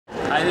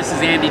Hi, this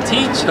is Andy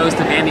Teach, host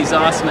of Andy's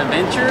Awesome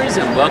Adventures,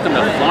 and welcome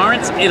to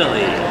Florence,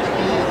 Italy.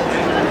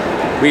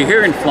 We're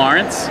here in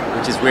Florence,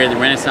 which is where the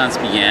Renaissance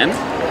began,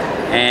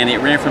 and it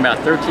ran from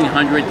about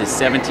 1300 to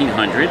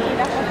 1700,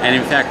 and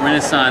in fact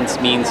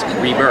Renaissance means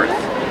rebirth.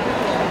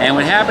 And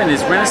what happened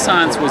is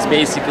Renaissance was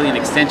basically an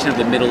extension of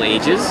the Middle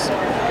Ages,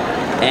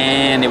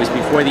 and it was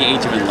before the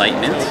Age of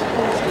Enlightenment.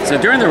 So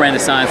during the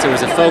Renaissance there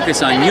was a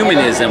focus on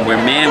humanism, where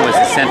man was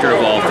the center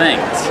of all things.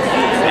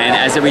 And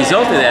as a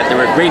result of that, there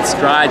were great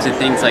strides in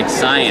things like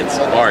science,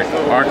 art,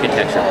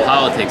 architecture,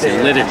 politics,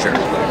 and literature.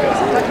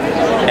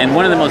 And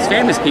one of the most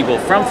famous people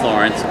from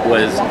Florence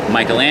was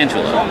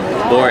Michelangelo,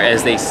 or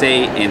as they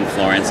say in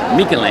Florence,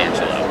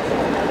 Michelangelo.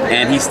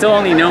 And he's still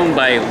only known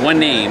by one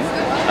name,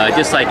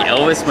 just like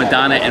Elvis,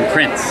 Madonna, and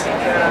Prince.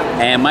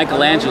 And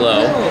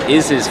Michelangelo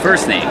is his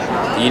first name.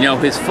 Do you know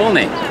his full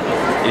name?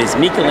 It is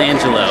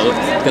Michelangelo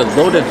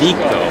dell'Opera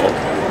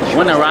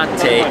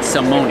Buonarroti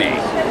Simone.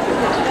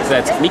 So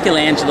that's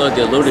Michelangelo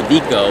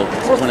dell'Opera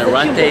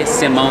Buonarroti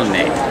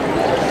Simone.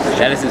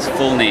 That is his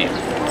full name.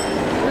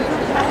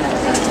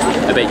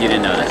 I bet you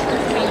didn't know that.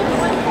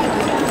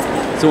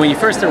 So when you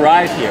first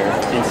arrive here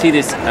and see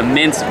this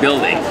immense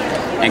building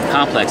and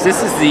complex,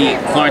 this is the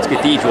Florence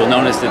Cathedral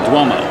known as the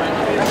Duomo.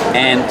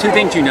 And two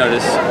things you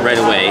notice right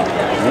away.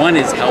 One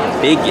is how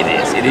big it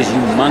is. It is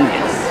humongous,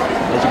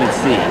 as you can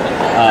see.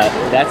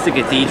 That's the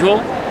cathedral.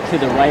 To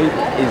the right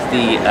is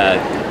the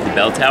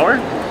bell tower.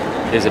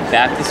 There's a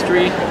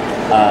baptistery.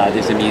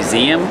 There's a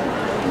museum.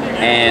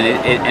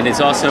 And it's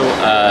also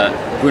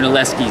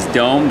Brunelleschi's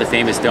dome, the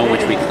famous dome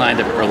which we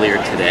climbed up earlier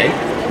today.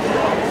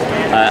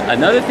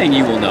 Another thing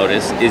you will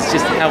notice is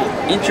just how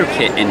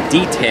intricate and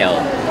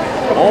detailed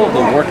all of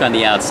the work on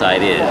the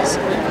outside is.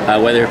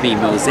 Whether it be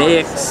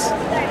mosaics,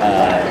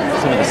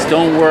 some of the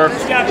stonework.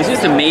 It's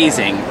just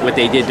amazing what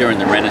they did during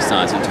the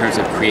Renaissance in terms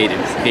of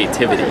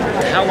creativity.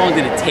 How long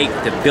did it take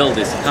to build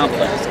this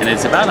complex? And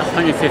it's about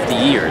 150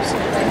 years,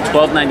 from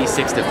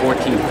 1296 to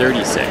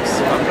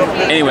 1436.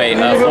 Anyway,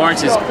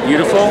 Florence is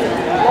beautiful.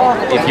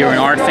 If you're an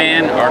art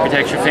fan,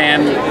 architecture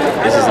fan,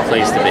 this is the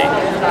place to be.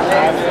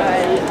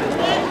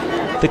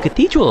 The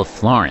Cathedral of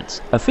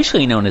Florence,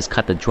 officially known as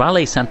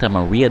Cattedrale Santa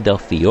Maria del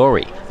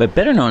Fiore, but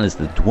better known as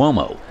the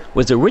Duomo,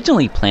 was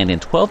originally planned in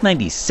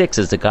 1296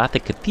 as a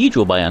Gothic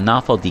cathedral by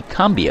Arnolfo di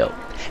Cambio.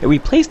 It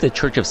replaced the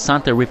Church of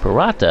Santa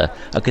Reparata,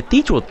 a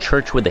cathedral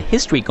church with a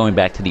history going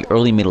back to the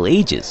early Middle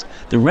Ages,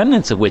 the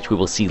remnants of which we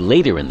will see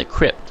later in the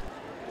crypt.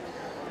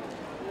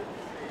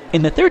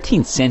 In the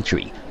 13th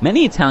century,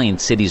 many Italian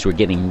cities were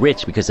getting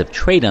rich because of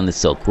trade on the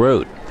Silk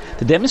Road.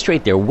 To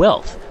demonstrate their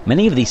wealth,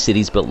 many of these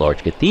cities built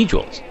large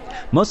cathedrals.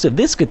 Most of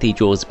this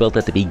cathedral was built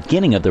at the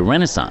beginning of the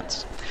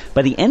Renaissance.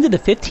 By the end of the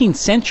 15th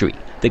century,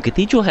 the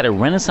cathedral had a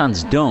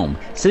Renaissance dome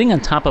sitting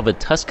on top of a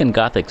Tuscan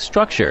Gothic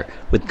structure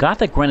with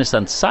Gothic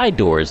Renaissance side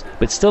doors,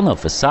 but still no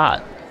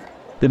facade.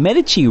 The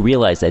Medici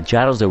realized that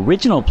Giotto's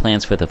original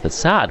plans for the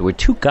facade were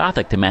too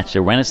Gothic to match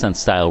the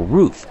Renaissance-style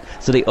roof,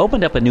 so they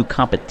opened up a new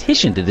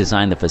competition to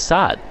design the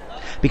facade.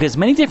 Because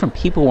many different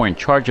people were in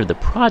charge of the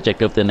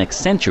project over the next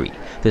century,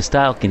 the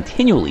style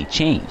continually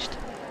changed.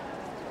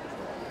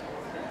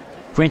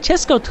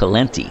 Francesco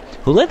Talenti,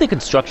 who led the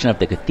construction of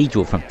the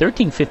cathedral from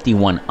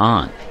 1351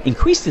 on,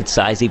 increased its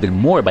size even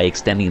more by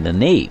extending the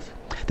nave.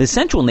 The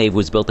central nave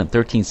was built in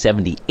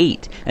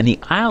 1378, and the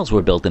aisles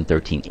were built in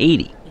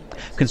 1380.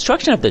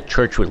 Construction of the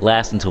church would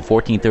last until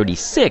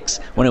 1436,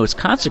 when it was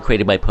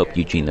consecrated by Pope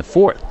Eugene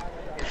IV.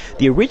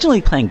 The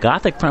originally planned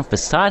Gothic front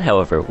facade,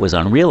 however, was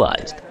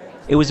unrealized.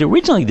 It was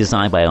originally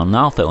designed by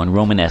Arnolfo in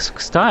Romanesque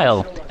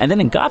style, and then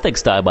in Gothic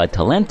style by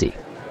Talenti.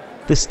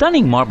 The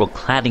stunning marble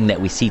cladding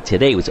that we see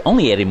today was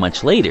only added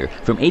much later,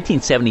 from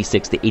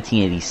 1876 to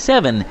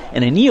 1887,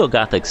 in a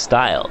neo-Gothic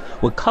style,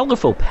 with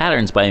colorful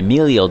patterns by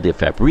Emilio de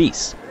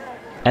Fabrice.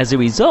 As a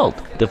result,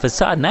 the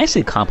facade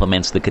nicely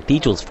complements the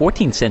cathedral's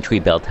 14th century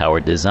bell tower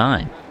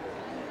design.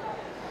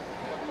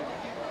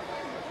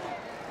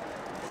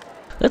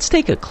 Let's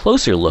take a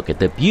closer look at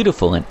the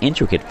beautiful and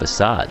intricate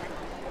facade.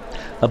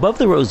 Above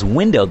the rose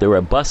window there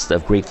are busts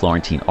of great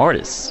Florentine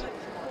artists.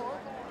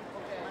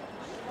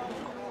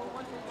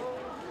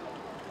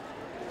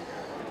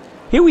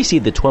 Here we see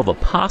the 12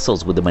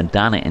 apostles with the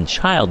Madonna and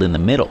Child in the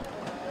middle.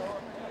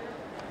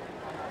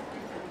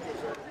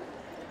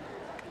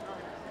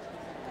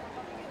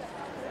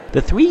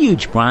 The three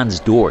huge bronze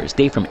doors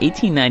date from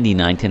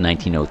 1899 to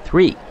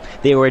 1903.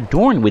 They are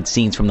adorned with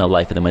scenes from the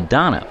life of the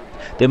Madonna.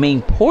 The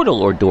main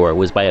portal or door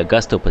was by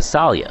Augusto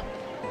Passalia.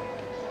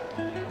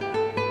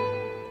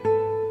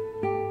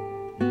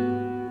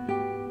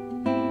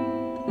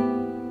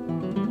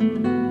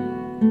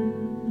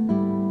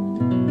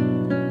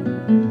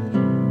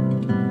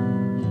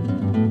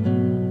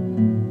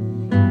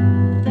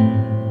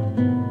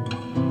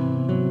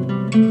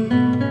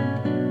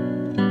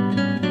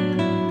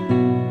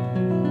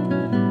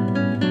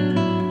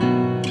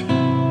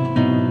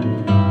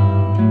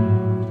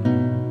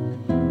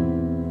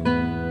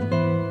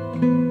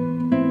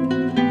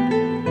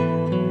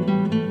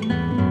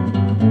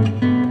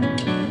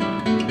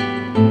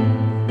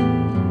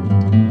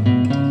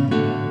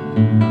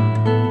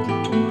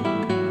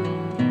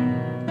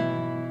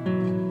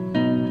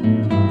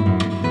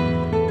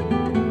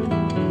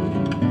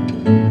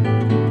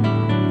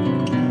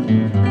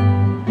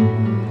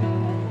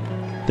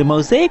 The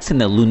mosaics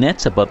and the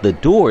lunettes above the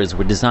doors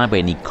were designed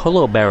by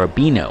Niccolò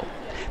Barabino.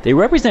 They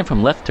represent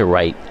from left to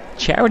right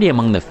charity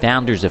among the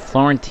founders of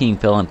Florentine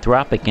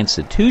philanthropic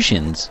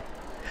institutions,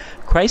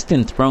 Christ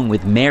enthroned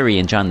with Mary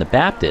and John the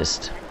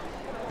Baptist,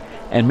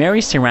 and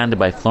Mary surrounded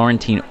by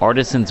Florentine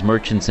artisans,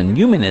 merchants, and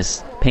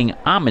humanists paying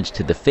homage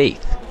to the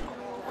faith.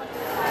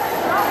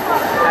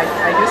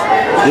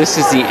 This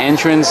is the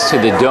entrance to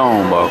the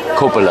dome, or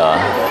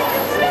cupola.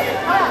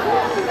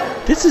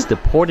 This is the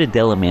Porta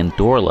della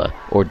Mandorla,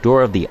 or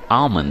Door of the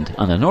Almond,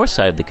 on the north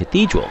side of the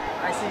cathedral.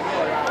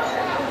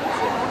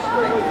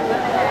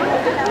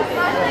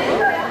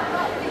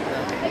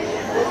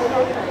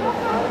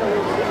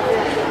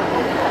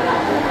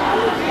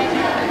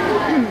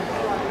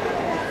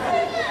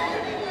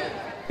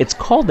 It's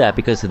called that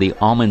because of the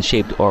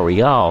almond-shaped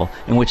aureole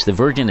in which the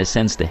Virgin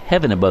ascends to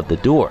heaven above the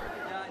door.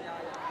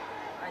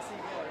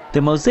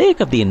 The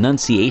mosaic of the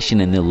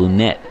Annunciation in the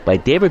lunette by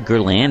David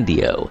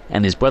Ghirlandaio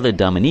and his brother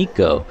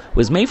Domenico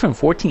was made from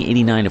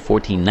 1489 to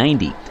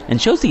 1490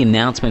 and shows the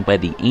announcement by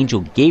the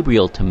angel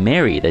Gabriel to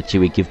Mary that she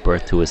would give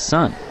birth to a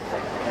son.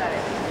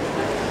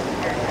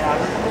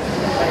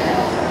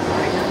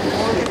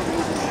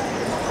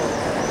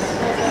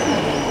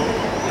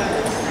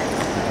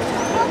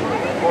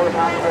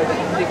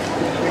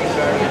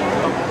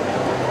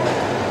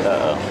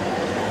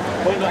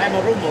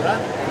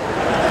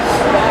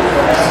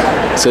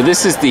 So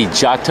this is the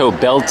Giotto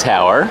bell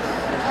tower.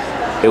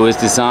 It was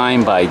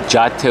designed by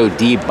Giotto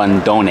di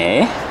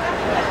Bondone,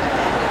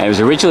 and it was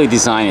originally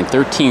designed in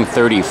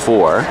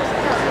 1334,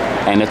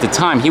 and at the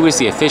time he was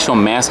the official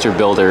master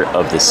builder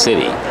of the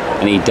city,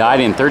 and he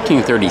died in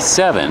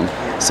 1337.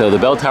 So the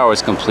bell tower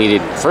was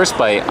completed first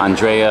by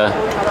Andrea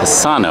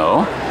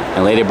Pisano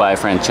and later by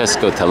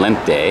Francesco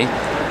Talenti,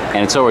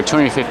 and it's over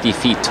 250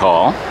 feet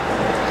tall,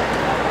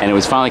 and it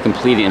was finally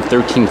completed in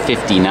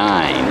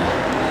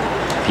 1359.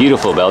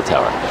 Beautiful bell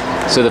tower.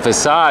 So the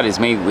facade is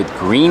made with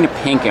green,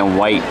 pink, and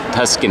white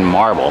Tuscan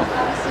marble.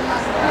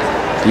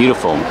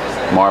 Beautiful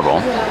marble.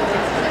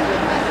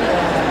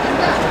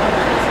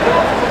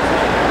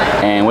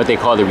 And what they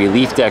call the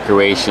relief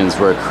decorations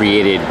were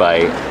created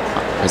by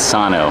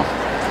Pisano.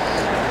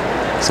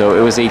 So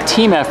it was a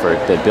team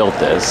effort that built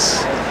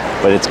this,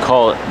 but it's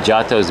called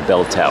Giotto's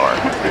Bell Tower.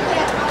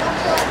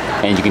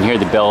 And you can hear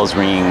the bells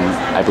ringing,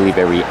 I believe,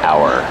 every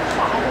hour.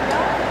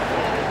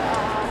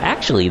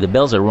 Actually, the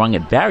bells are rung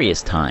at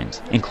various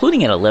times,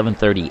 including at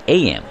 11:30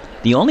 a.m.,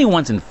 the only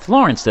ones in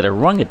Florence that are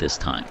rung at this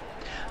time.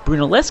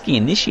 Brunelleschi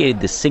initiated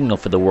the signal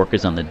for the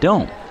workers on the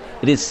dome.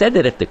 It is said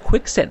that if the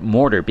quickset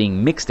mortar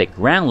being mixed at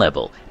ground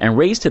level and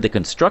raised to the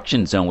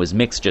construction zone was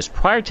mixed just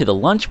prior to the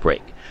lunch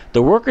break,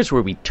 the workers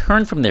would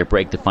return from their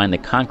break to find the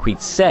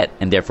concrete set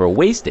and therefore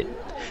wasted.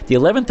 The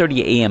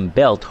 11:30 a.m.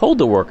 bell told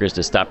the workers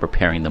to stop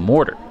preparing the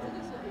mortar.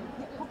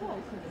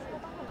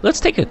 Let's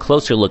take a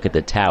closer look at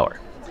the tower.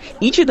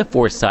 Each of the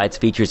four sides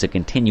features a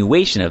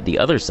continuation of the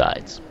other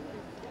sides.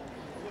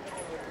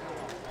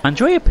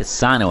 Andrea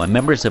Pisano and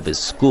members of his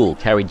school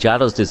carried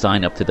Giotto's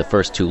design up to the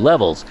first two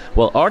levels,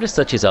 while artists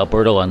such as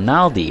Alberto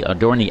Analdi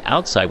adorn the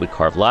outside with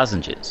carved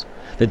lozenges.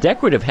 The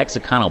decorative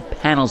hexagonal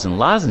panels and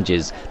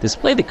lozenges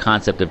display the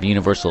concept of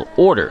universal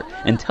order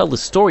and tell the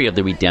story of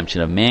the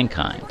redemption of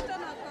mankind.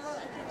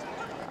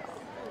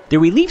 The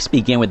reliefs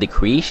begin with the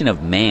creation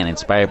of man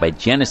inspired by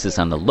Genesis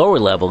on the lower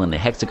level in the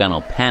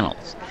hexagonal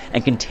panels,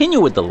 and continue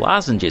with the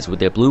lozenges with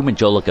their blue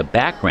majolica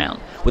background,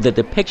 with a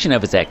depiction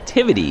of his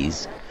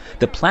activities,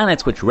 the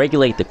planets which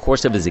regulate the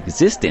course of his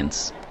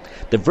existence,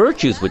 the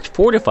virtues which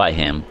fortify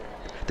him,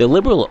 the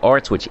liberal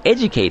arts which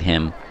educate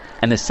him,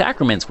 and the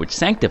sacraments which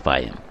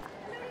sanctify him.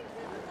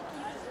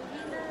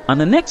 On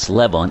the next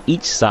level on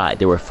each side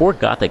there were four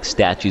Gothic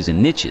statues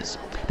and niches.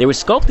 They were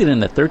sculpted in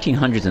the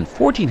 1300s and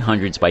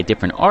 1400s by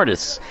different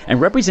artists and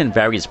represent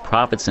various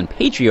prophets and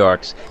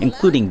patriarchs,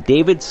 including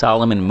David,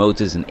 Solomon,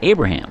 Moses, and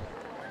Abraham.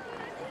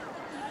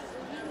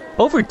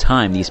 Over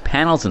time, these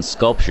panels and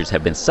sculptures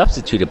have been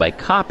substituted by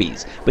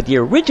copies, but the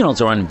originals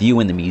are on view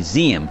in the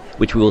museum,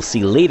 which we will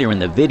see later in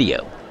the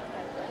video.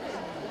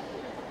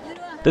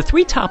 The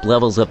three top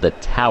levels of the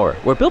tower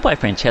were built by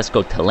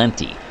Francesco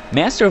Talenti,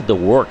 master of the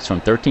works from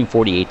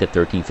 1348 to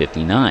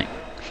 1359.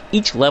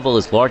 Each level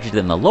is larger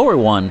than the lower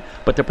one,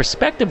 but the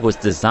perspective was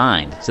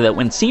designed so that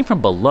when seen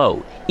from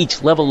below,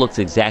 each level looks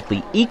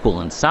exactly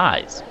equal in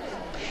size.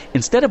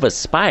 Instead of a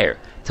spire,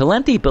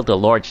 Talenti built a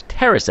large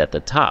terrace at the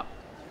top.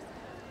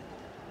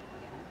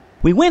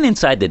 We went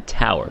inside the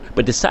tower,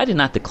 but decided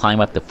not to climb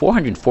up the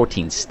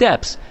 414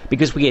 steps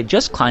because we had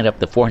just climbed up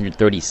the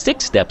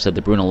 436 steps of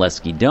the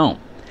Brunelleschi dome.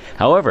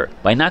 However,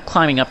 by not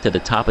climbing up to the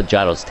top of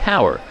Giotto's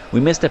tower,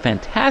 we missed a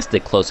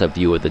fantastic close-up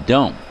view of the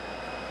dome.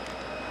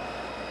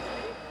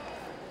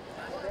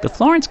 The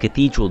Florence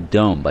Cathedral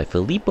dome by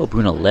Filippo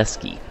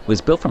Brunelleschi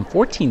was built from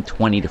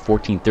 1420 to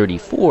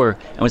 1434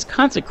 and was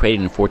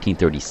consecrated in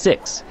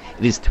 1436.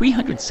 It is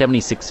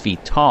 376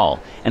 feet tall,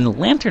 and the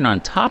lantern on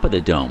top of the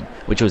dome,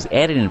 which was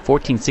added in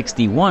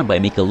 1461 by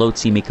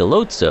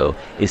Michelozzo,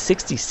 is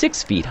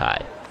 66 feet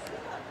high.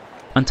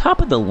 On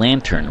top of the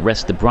lantern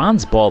rests the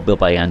bronze ball built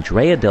by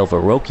Andrea del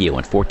Verrocchio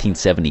in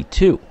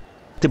 1472.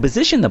 To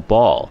position the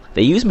ball,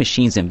 they used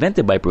machines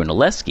invented by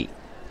Brunelleschi.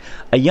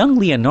 A young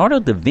Leonardo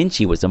da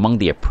Vinci was among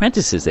the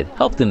apprentices that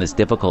helped in this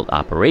difficult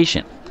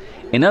operation.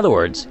 In other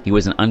words, he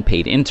was an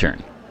unpaid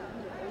intern.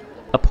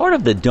 A part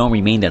of the dome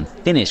remained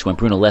unfinished when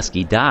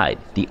Brunelleschi died,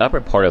 the upper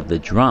part of the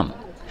drum.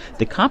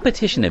 The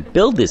competition to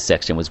build this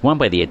section was won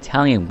by the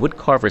Italian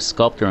woodcarver,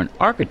 sculptor, and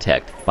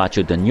architect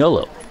Baccio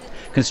d'Agnolo.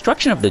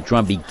 Construction of the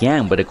drum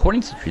began, but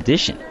according to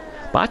tradition,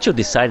 Baccio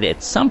decided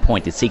at some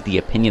point to seek the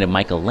opinion of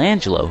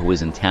Michelangelo, who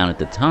was in town at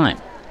the time.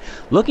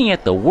 Looking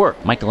at the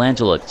work,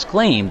 Michelangelo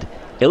exclaimed,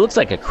 "It looks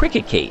like a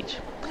cricket cage."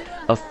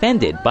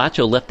 Offended,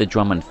 Baccio left the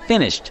drum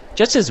unfinished,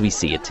 just as we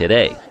see it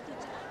today.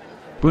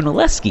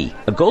 Brunelleschi,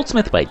 a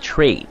goldsmith by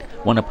trade,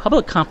 won a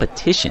public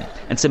competition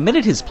and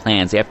submitted his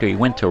plans after he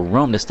went to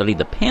Rome to study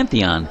the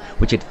Pantheon,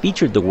 which had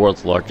featured the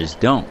world's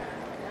largest dome.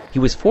 He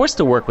was forced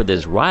to work with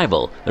his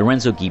rival,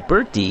 Lorenzo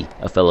Ghiberti,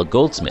 a fellow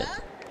goldsmith.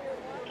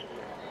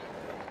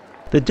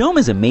 The dome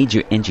is a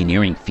major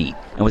engineering feat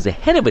and was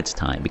ahead of its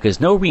time because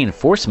no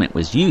reinforcement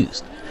was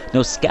used.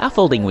 No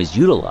scaffolding was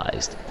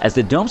utilized, as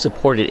the dome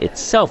supported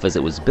itself as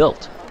it was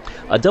built.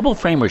 A double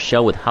frame or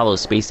shell with hollow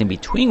space in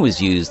between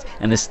was used,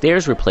 and the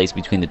stairs were placed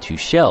between the two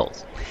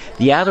shells.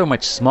 The outer,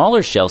 much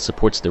smaller shell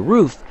supports the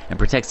roof and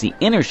protects the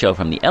inner shell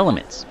from the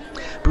elements.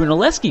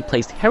 Brunelleschi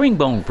placed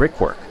herringbone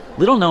brickwork,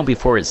 little known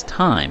before his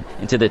time,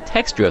 into the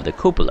texture of the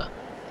cupola.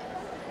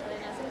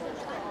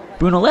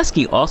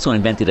 Brunelleschi also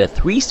invented a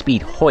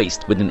 3-speed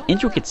hoist with an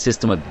intricate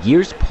system of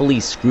gears,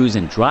 pulleys, screws,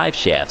 and drive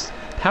shafts,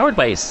 powered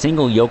by a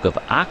single yoke of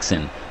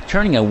oxen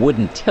turning a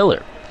wooden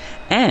tiller,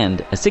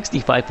 and a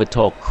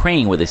 65-foot-tall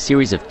crane with a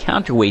series of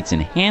counterweights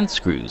and hand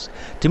screws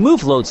to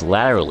move loads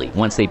laterally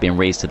once they've been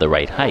raised to the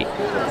right height.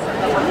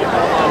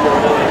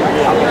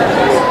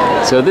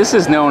 So this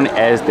is known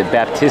as the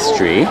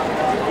Baptistery,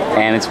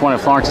 and it's one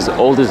of Florence's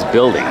oldest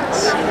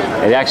buildings.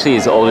 It actually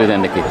is older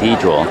than the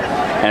cathedral,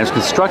 and it was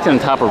constructed on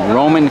top of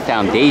Roman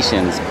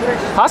foundations,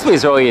 possibly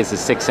as early as the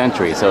 6th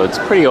century, so it's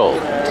pretty old.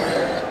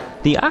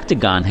 The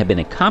octagon had been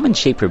a common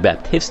shape for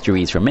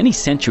baptisteries for many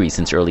centuries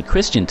since early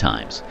Christian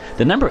times.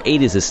 The number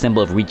 8 is a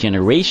symbol of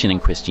regeneration in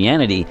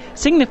Christianity,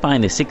 signifying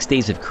the 6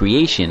 days of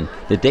creation,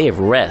 the day of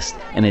rest,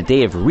 and a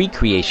day of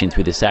recreation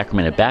through the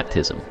sacrament of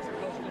baptism.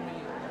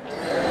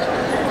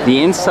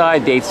 The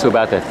inside dates to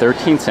about the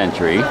 13th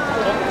century,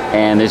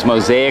 and there's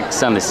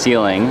mosaics on the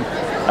ceiling,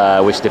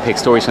 which depict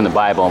stories from the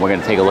Bible, and we're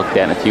going to take a look at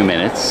that in a few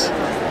minutes.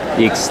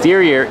 The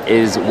exterior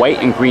is white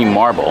and green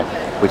marble,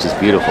 which is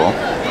beautiful.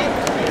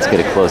 Let's get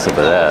a close-up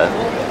of that.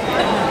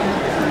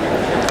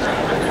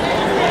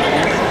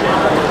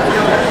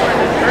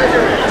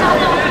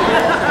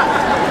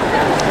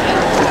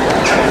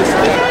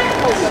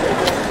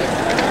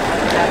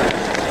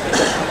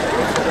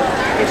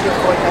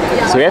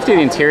 So after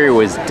the interior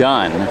was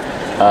done,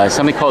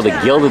 something called the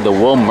Guild of the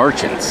Wool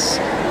Merchants,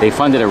 they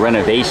funded a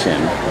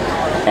renovation.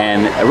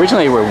 And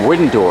originally they were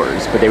wooden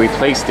doors, but they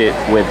replaced it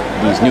with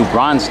these new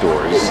bronze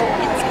doors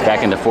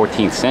back in the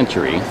 14th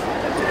century.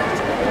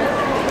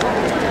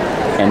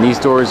 And these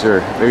doors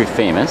are very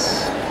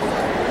famous.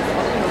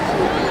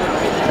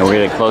 And we're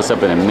going to close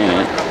up in a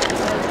minute.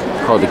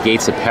 Called the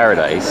Gates of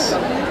Paradise.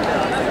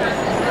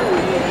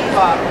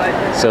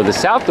 So the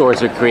south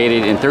doors were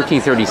created in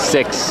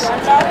 1336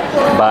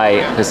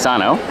 by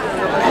Pisano,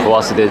 who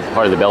also did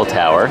part of the bell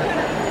tower.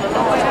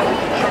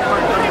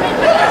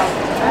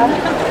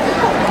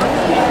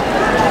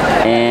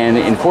 And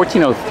in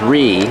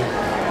 1403,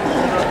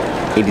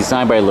 a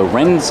design by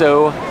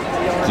Lorenzo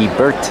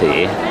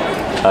Ghiberti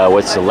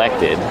was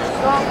selected.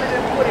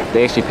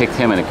 They actually picked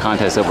him in a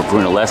contest over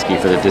Brunelleschi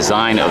for the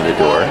design of the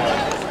door.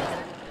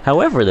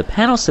 However, the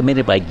panel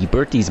submitted by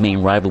Ghiberti's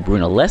main rival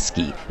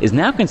Brunelleschi is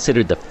now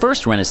considered the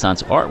first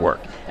Renaissance artwork,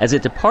 as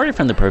it departed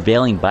from the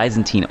prevailing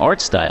Byzantine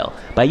art style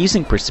by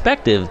using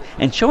perspective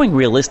and showing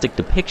realistic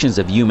depictions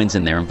of humans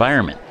in their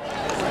environment.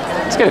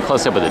 Let's get a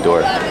close-up of the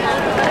door.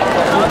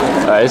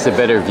 Alright, this is a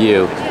better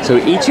view. So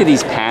each of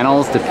these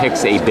panels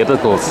depicts a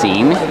biblical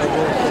scene.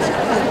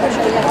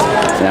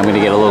 And I'm going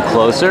to get a little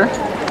closer.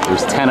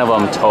 There's 10 of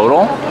them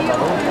total.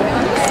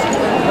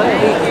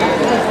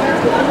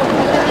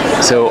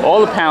 So all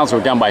the panels were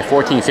done by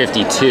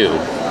 1452.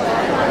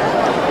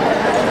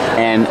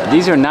 And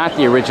these are not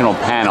the original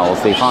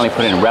panels. They finally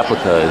put in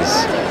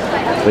replicas.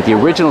 But the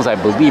originals, I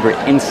believe, are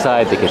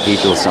inside the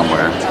cathedral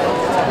somewhere.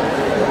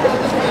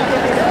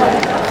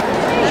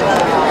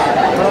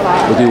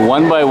 We'll do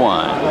one by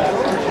one.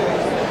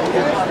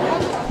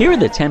 Here are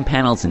the 10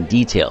 panels in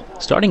detail,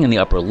 starting in the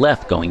upper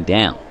left going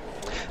down.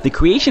 The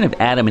creation of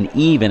Adam and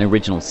Eve and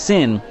original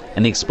sin,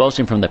 and the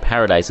expulsion from the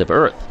paradise of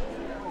earth.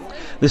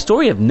 The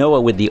story of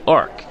Noah with the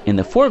ark, in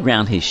the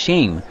foreground his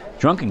shame,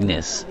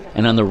 drunkenness,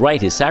 and on the right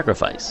his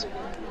sacrifice.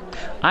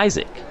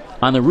 Isaac.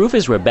 On the roof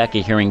is Rebecca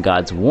hearing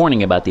God's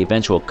warning about the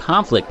eventual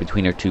conflict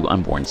between her 2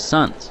 unborn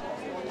sons.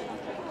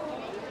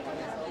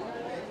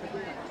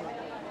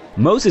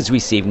 Moses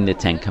receiving the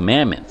 10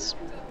 Commandments.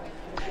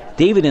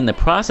 David in the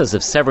process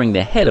of severing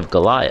the head of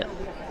Goliath.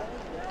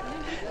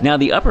 Now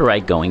the upper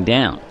right going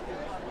down.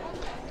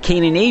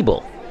 Cain and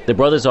Abel. The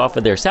brothers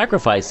offer their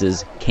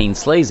sacrifices. Cain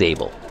slays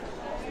Abel.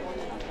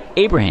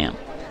 Abraham.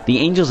 The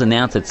angels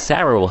announce that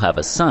Sarah will have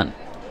a son.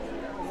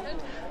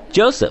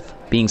 Joseph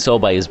being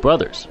sold by his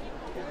brothers.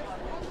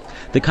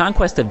 The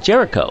conquest of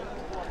Jericho.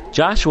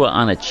 Joshua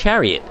on a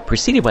chariot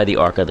preceded by the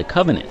Ark of the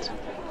Covenant.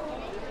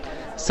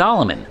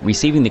 Solomon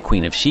receiving the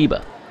Queen of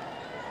Sheba.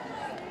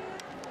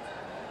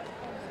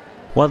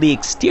 While the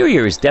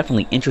exterior is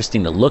definitely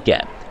interesting to look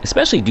at,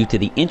 especially due to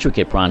the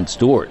intricate bronze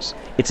doors,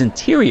 its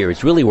interior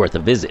is really worth a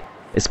visit,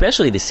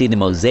 especially to see the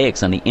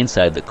mosaics on the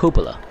inside of the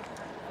cupola.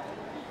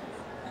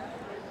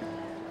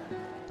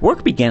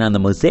 Work began on the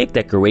mosaic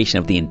decoration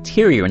of the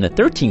interior in the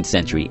 13th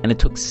century, and it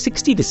took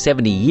 60 to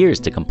 70 years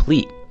to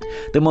complete.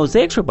 The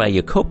mosaics were by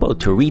Jacopo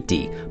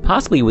Turriti,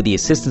 possibly with the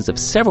assistance of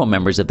several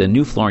members of the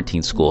New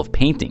Florentine School of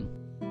Painting.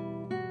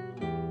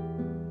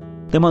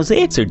 The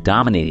mosaics are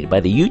dominated by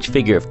the huge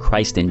figure of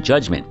Christ in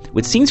Judgment,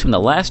 with scenes from the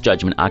Last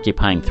Judgment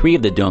occupying 3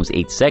 of the dome's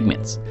 8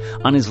 segments.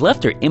 On his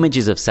left are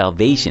images of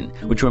salvation,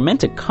 which were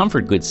meant to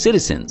comfort good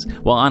citizens,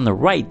 while on the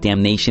right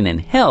damnation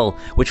and hell,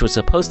 which was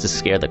supposed to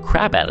scare the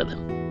crap out of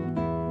them.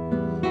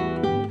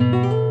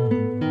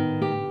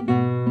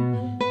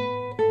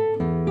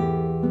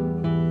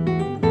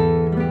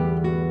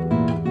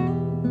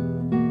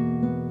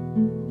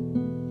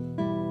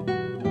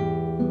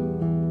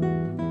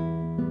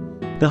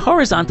 The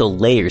horizontal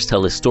layers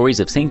tell the stories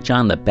of St.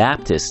 John the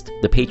Baptist,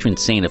 the patron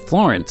saint of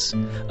Florence,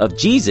 of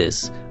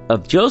Jesus,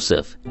 of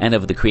Joseph, and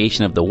of the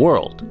creation of the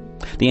world.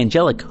 The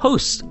angelic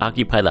hosts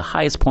occupy the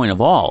highest point of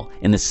all,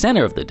 in the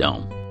center of the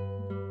dome.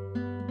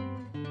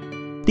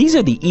 These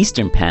are the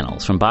eastern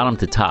panels from bottom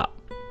to top.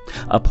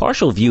 A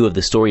partial view of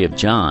the story of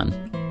John,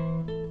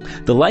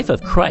 the life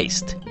of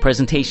Christ,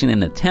 presentation in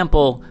the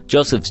temple,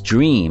 Joseph's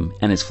dream,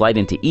 and his flight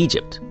into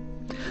Egypt.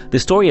 The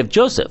story of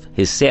Joseph,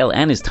 his sale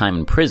and his time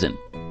in prison.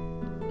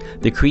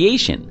 The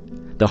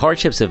creation, the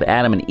hardships of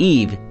Adam and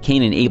Eve,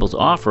 Cain and Abel's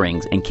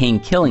offerings, and Cain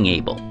killing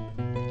Abel.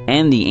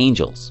 And the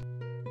angels.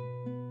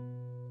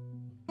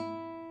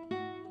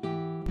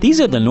 These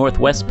are the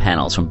northwest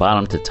panels from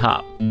bottom to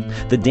top.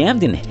 The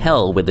damned in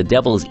hell, where the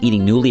devil is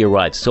eating newly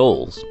arrived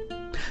souls.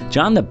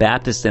 John the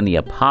Baptist and the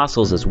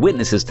apostles as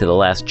witnesses to the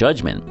Last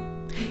Judgment.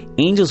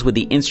 Angels with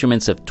the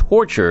instruments of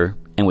torture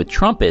and with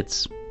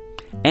trumpets.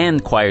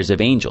 And choirs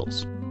of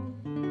angels.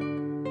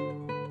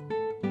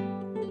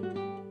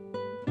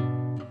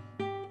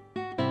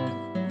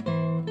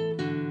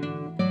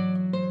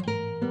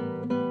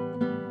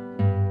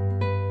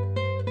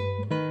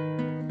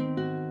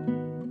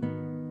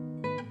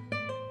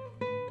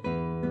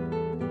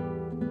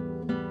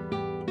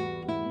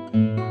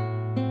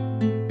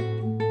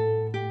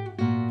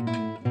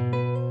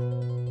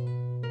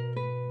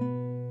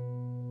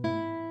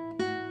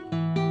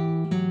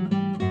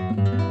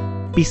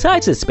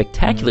 Besides the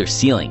spectacular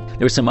ceiling,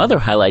 there were some other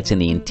highlights in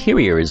the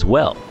interior as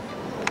well.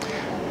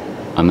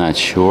 I'm not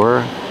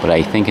sure, but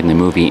I think in the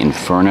movie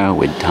Inferno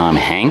with Tom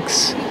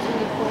Hanks,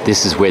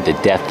 this is where the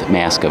death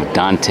mask of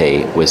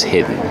Dante was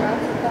hidden.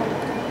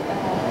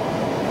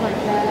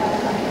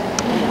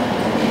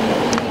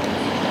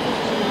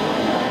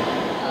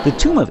 The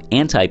tomb of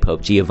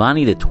anti-Pope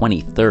Giovanni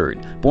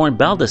XXIII, born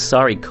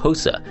Baldassare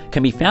Cosa,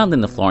 can be found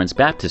in the Florence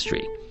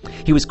Baptistery.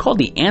 He was called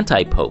the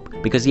anti-Pope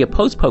because he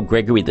opposed Pope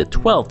Gregory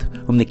XII,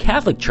 whom the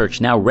Catholic Church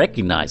now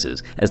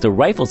recognizes as the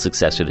rightful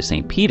successor to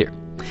St. Peter.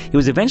 He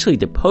was eventually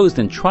deposed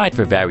and tried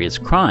for various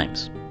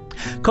crimes.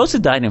 Cosa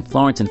died in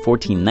Florence in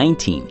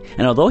 1419,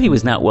 and although he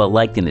was not well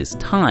liked in his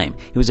time,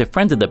 he was a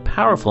friend of the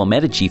powerful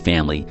Medici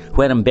family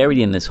who had him buried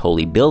in this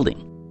holy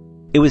building.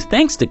 It was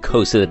thanks to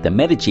Cosa that the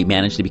Medici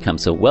managed to become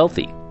so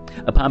wealthy.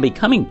 Upon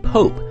becoming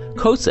Pope,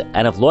 Cosa,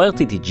 out of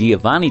loyalty to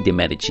Giovanni de'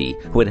 Medici,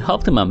 who had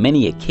helped him on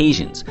many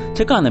occasions,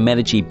 took on the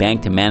Medici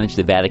Bank to manage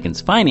the Vatican's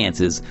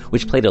finances,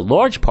 which played a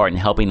large part in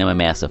helping them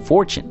amass a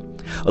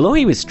fortune. Although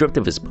he was stripped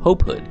of his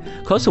popehood,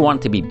 Cosa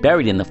wanted to be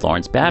buried in the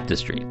Florence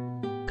Baptistery.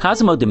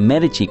 Cosimo de'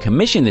 Medici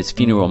commissioned this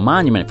funeral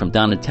monument from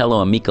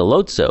Donatello and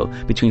Michelangelo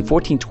between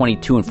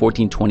 1422 and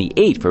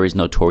 1428 for his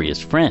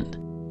notorious friend.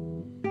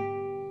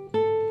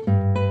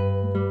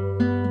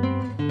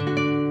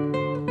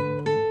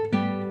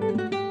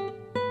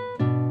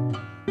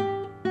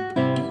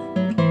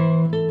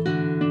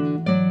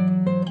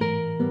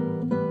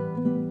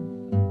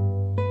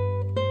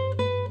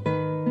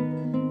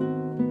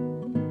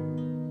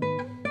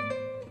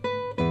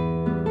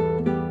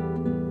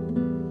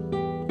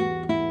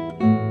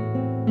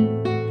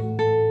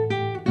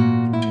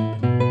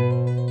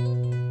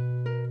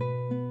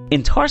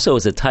 Intarso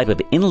is a type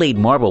of inlaid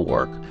marble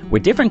work where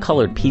different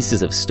colored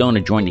pieces of stone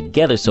are joined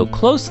together so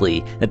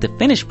closely that the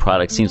finished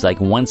product seems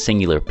like one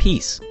singular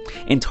piece.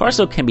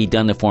 Intarso can be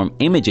done to form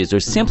images or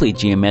simply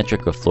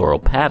geometric or floral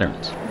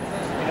patterns.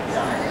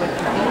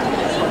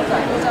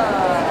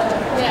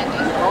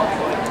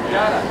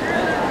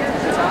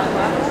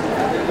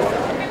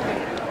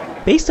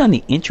 Based on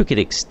the intricate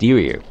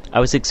exterior,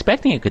 I was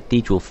expecting a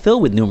cathedral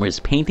filled with numerous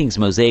paintings,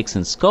 mosaics,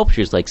 and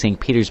sculptures like St.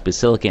 Peter's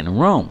Basilica in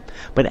Rome,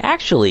 but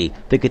actually,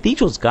 the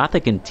cathedral's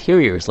Gothic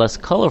interior is less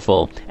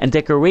colorful and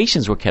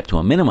decorations were kept to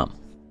a minimum.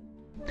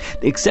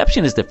 The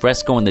exception is the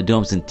fresco in the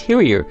dome's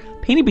interior,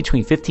 painted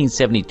between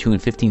 1572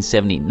 and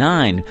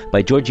 1579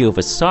 by Giorgio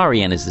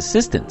Vasari and his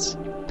assistants.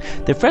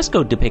 The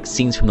fresco depicts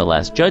scenes from the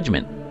Last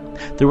Judgment.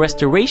 The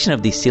restoration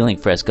of these ceiling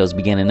frescoes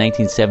began in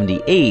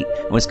 1978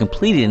 and was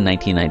completed in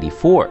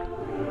 1994.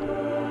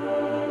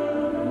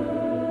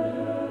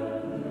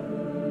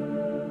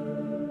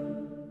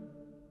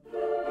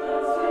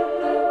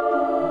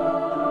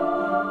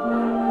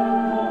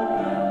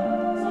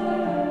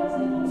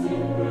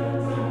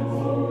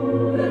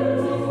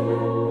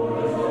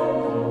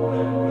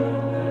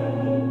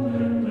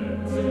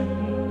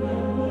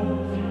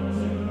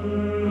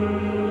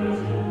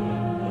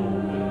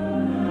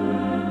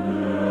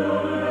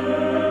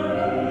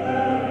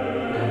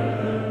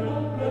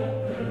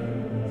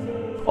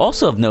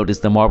 Also of note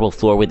is the marble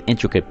floor with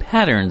intricate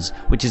patterns,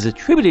 which is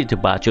attributed to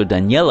Baccio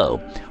d'Agnello,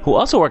 who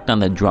also worked on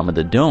the drum of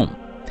the dome.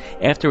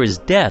 After his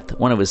death,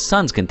 one of his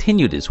sons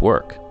continued his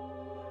work.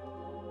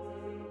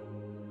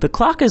 The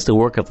clock is the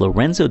work of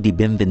Lorenzo di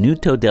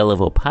Benvenuto della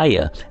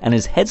Volpaia and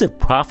his heads of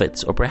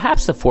prophets, or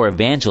perhaps the four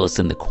evangelists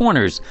in the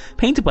corners,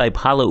 painted by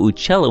Paolo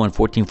Uccello in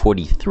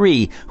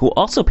 1443, who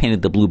also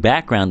painted the blue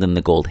background and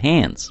the gold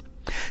hands.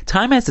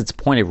 Time has its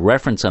point of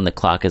reference on the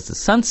clock as the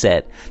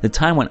sunset, the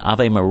time when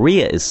Ave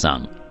Maria is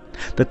sung.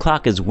 The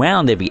clock is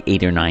wound every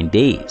 8 or 9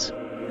 days.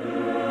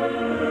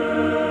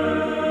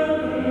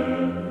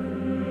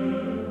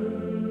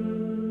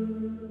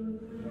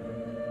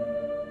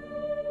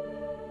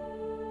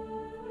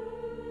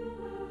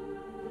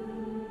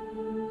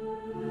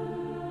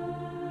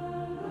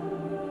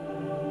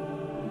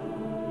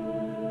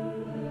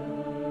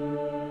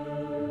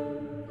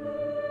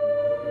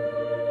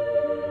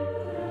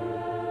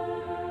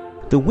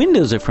 The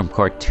windows are from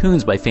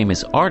cartoons by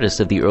famous artists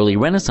of the early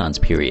Renaissance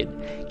period: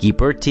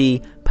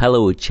 Ghiberti,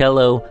 Paolo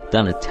Uccello,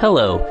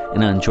 Donatello,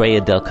 and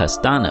Andrea del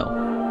Castano.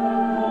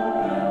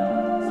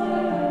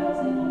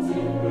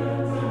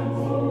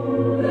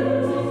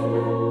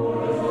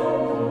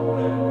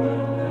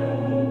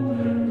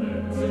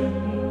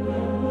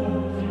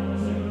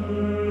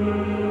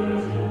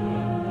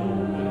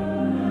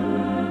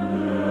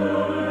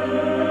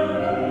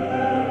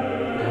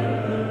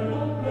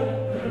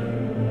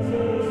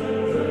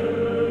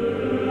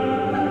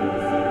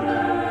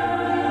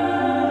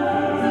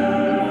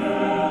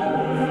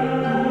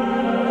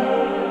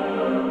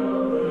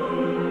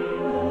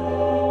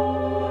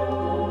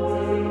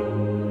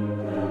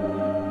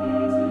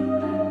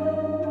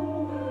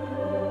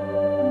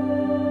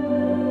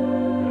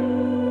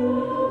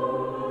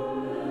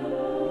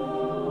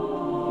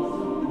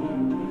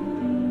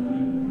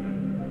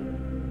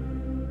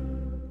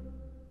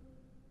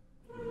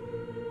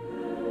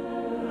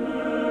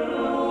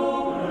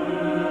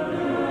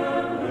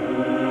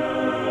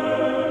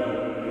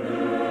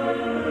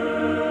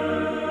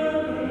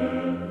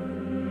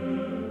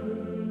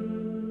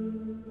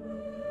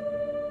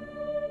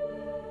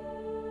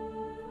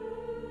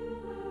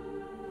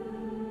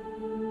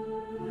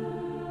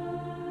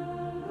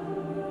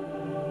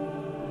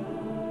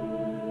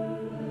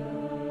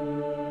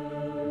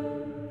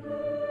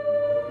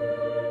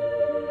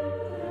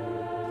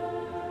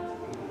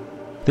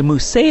 The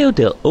Museo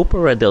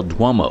dell'Opera del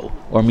Duomo,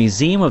 or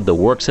Museum of the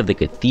Works of the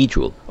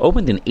Cathedral,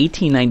 opened in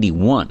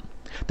 1891.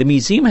 The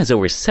museum has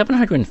over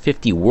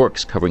 750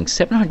 works covering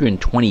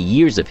 720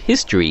 years of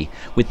history,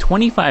 with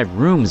 25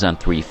 rooms on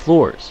 3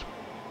 floors.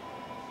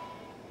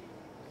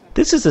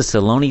 This is the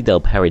Salone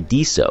del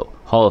Paradiso,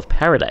 Hall of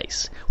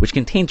Paradise, which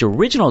contains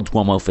original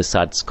Duomo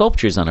facade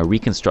sculptures on a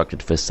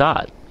reconstructed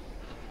facade.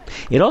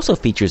 It also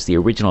features the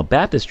original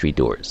baptistry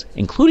doors,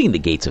 including the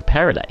Gates of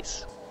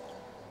Paradise.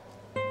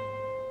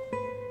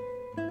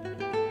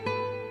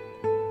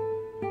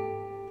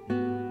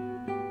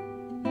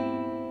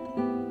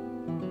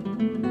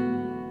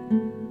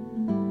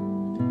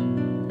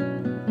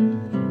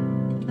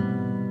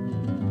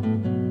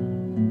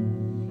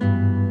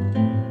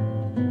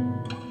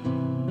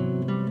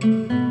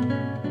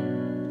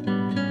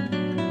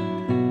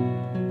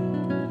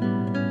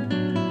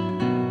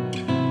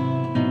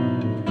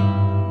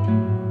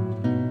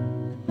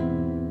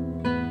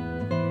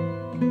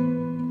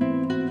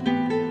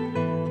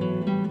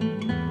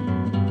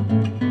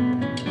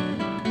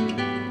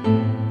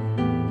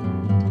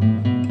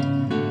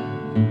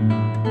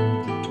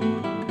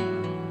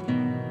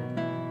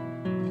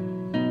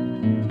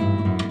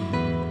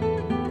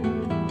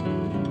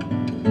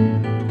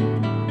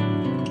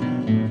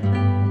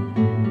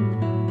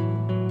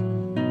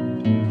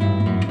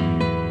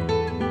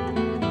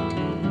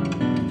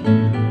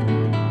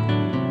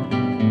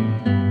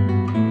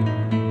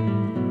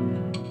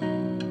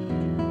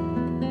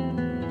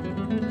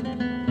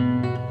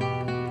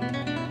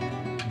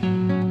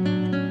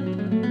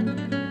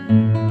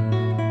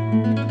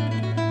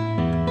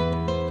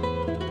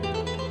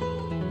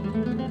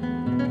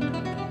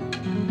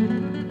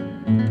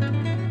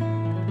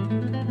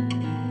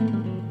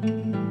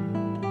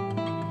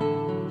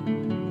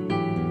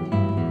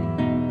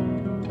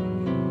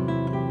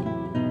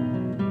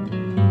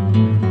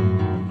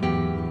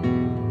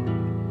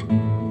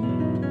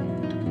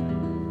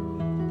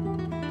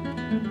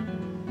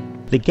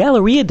 The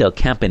Galleria del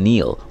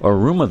Campanile, or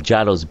room of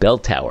Giotto's bell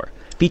tower,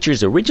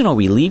 features original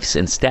reliefs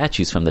and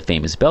statues from the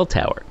famous bell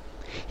tower.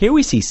 Here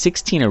we see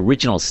 16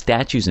 original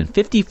statues and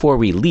 54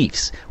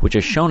 reliefs, which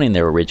are shown in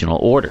their original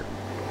order.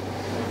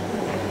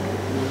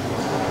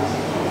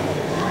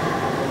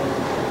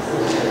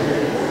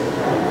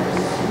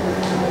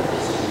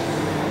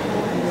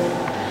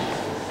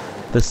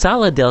 The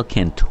Sala del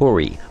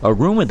Cantori, a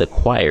room of the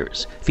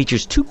choirs,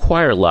 features 2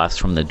 choir lofts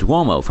from the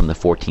Duomo from the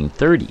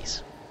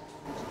 1430s.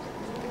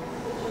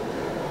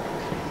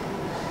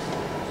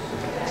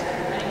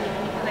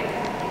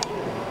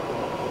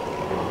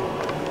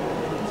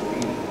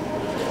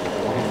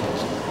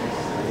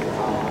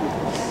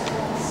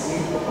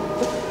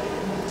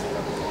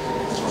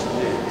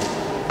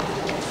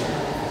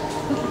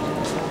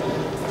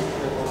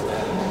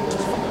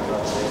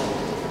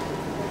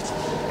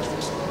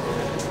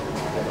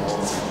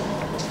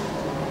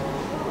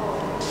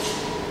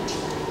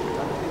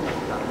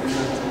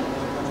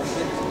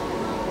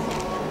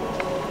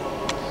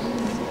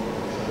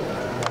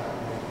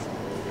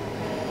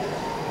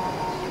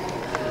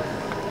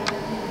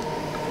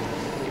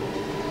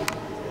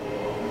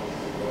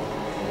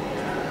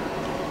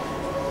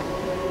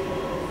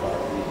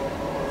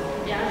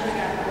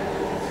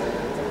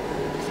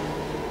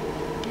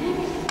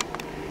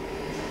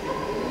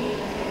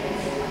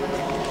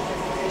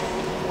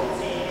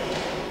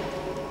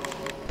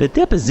 The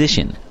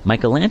Deposition,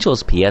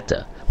 Michelangelo's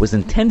Pieta, was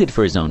intended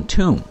for his own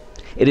tomb.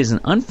 It is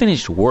an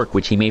unfinished work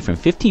which he made from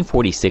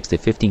 1546 to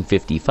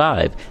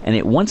 1555, and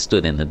it once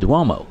stood in the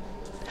Duomo.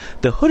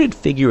 The hooded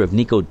figure of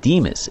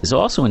Nicodemus is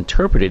also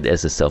interpreted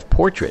as a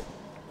self-portrait.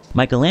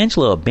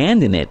 Michelangelo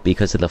abandoned it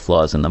because of the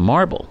flaws in the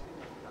marble.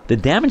 The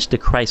damage to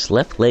Christ's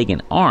left leg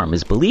and arm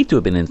is believed to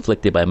have been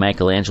inflicted by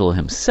Michelangelo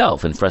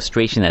himself in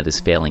frustration at his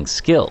failing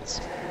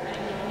skills.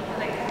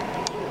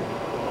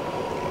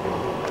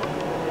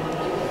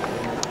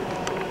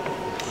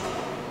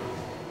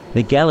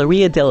 The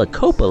Galleria della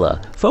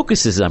Coppola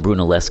focuses on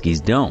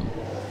Brunelleschi's dome.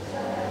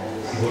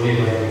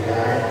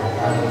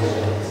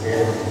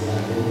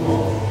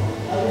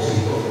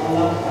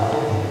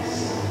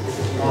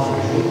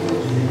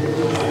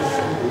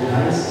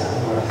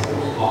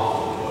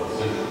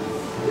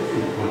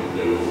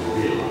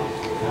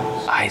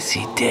 I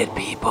see dead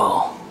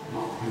people.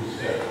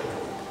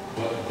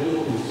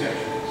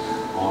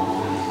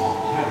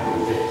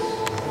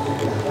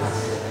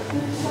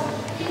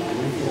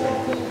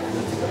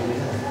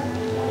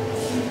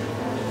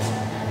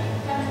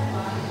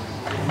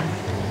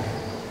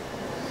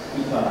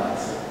 Il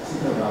palazzo si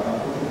trovava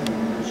poco più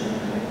di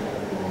 200 metri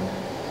dal Duomo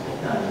e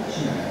tale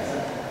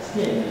vicinanza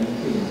spiega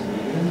l'impegno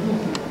dei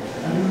granduoli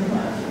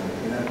all'immagine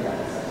della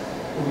piazza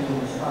come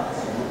uno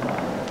spazio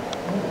urbano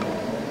moderno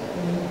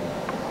e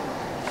e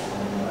anche quello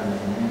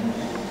preparato nel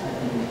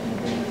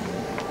 1626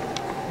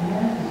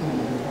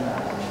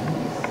 dalla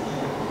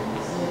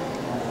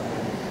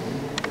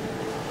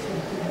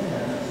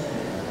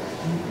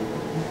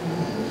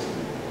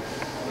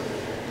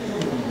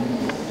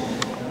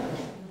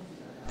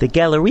The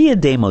Galleria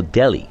dei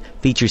Modelli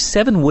features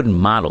 7 wooden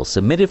models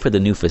submitted for the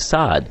new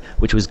facade,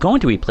 which was going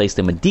to replace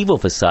the medieval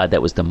facade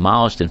that was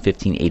demolished in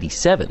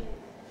 1587.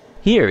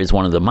 Here is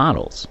one of the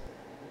models.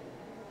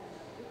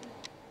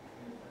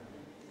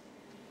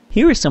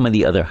 Here are some of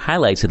the other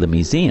highlights of the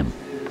museum.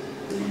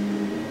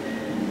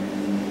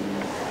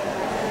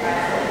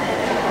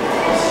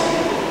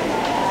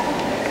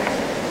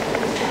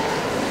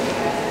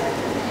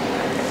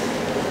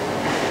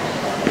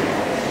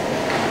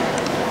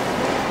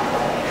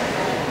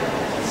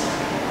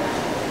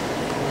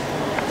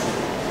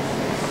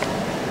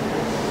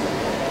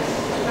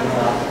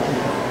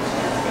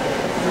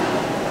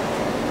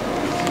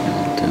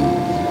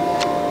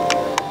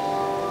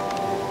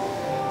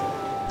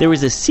 There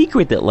is a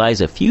secret that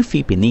lies a few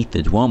feet beneath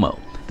the Duomo,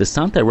 the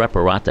Santa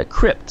Reparata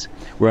Crypt,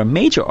 where a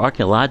major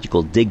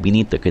archaeological dig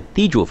beneath the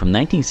cathedral from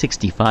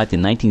 1965 to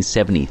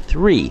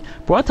 1973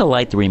 brought to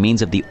light the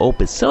remains of the old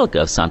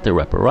Basilica of Santa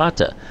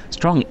Reparata,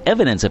 strong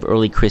evidence of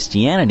early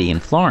Christianity in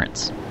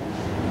Florence.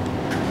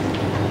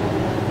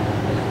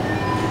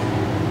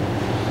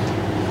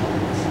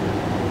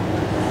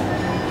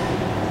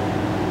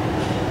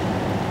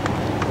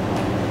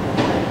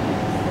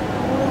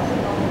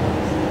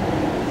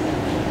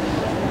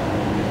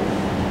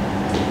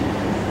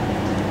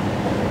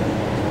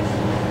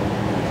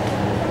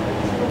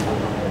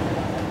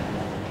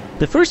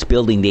 The first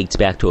building dates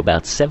back to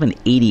about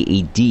 780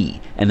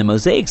 AD, and the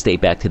mosaics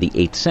date back to the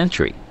 8th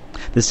century.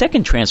 The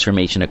second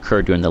transformation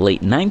occurred during the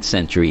late 9th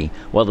century,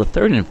 while the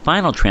third and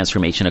final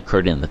transformation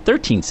occurred in the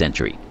 13th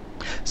century.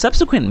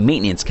 Subsequent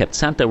maintenance kept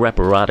Santa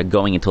Reparata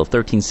going until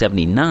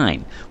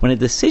 1379, when a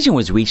decision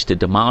was reached to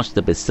demolish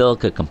the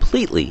basilica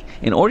completely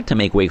in order to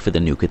make way for the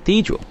new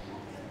cathedral.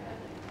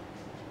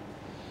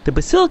 The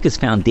basilica's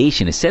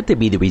foundation is said to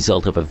be the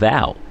result of a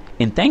vow,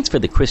 in thanks for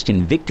the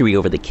Christian victory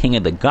over the king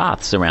of the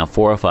Goths around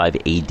 405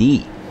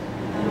 AD.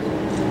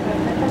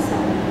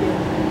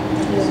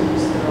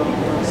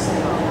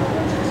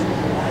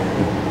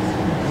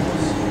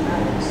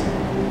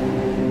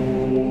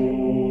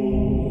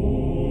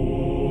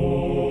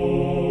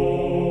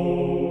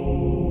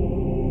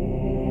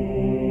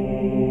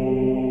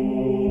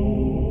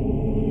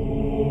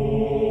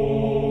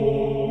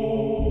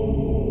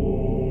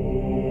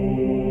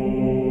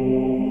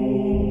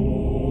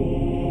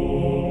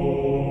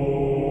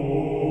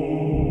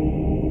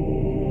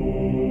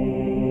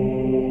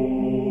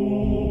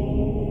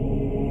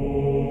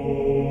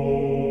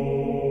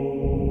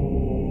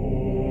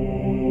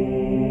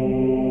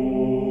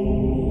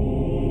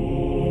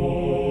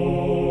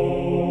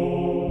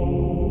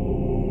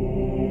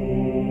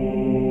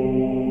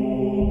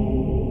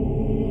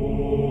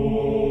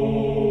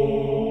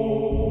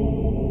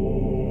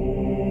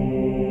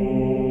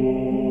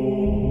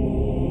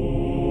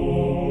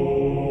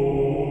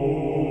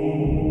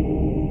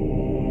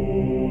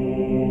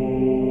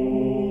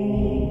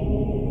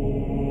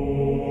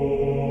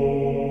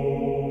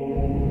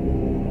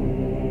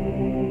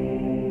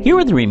 Here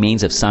are the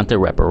remains of Santa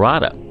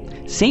Reparata.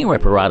 Saint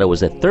Reparata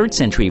was a 3rd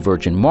century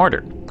virgin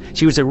martyr.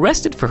 She was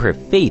arrested for her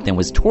faith and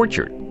was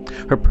tortured.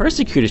 Her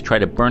persecutors tried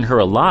to burn her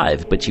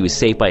alive, but she was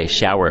saved by a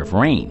shower of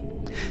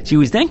rain. She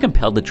was then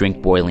compelled to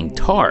drink boiling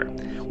tar.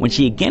 When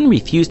she again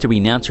refused to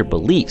renounce her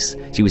beliefs,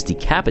 she was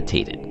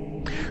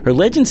decapitated. Her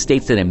legend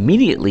states that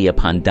immediately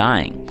upon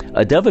dying,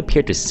 a dove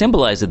appeared to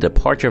symbolize the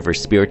departure of her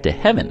spirit to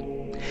heaven.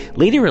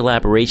 Later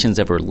elaborations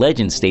of her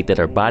legend state that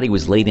her body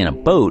was laid in a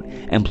boat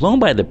and blown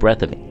by the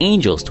breath of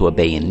angels to a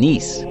bay in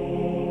Nice.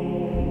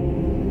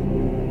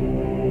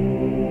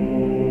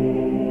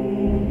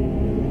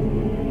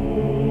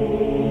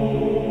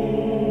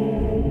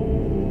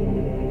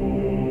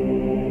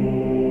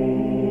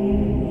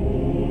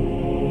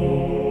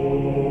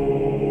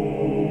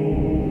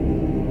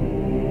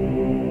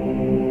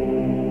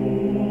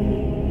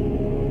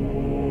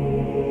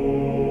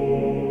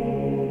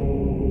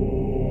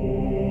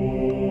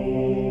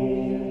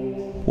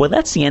 Well,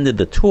 that's the end of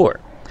the tour.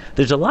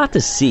 There's a lot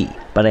to see,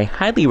 but I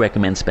highly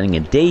recommend spending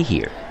a day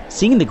here,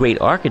 seeing the great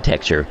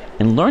architecture,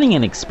 and learning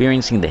and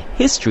experiencing the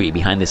history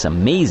behind this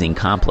amazing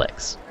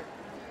complex.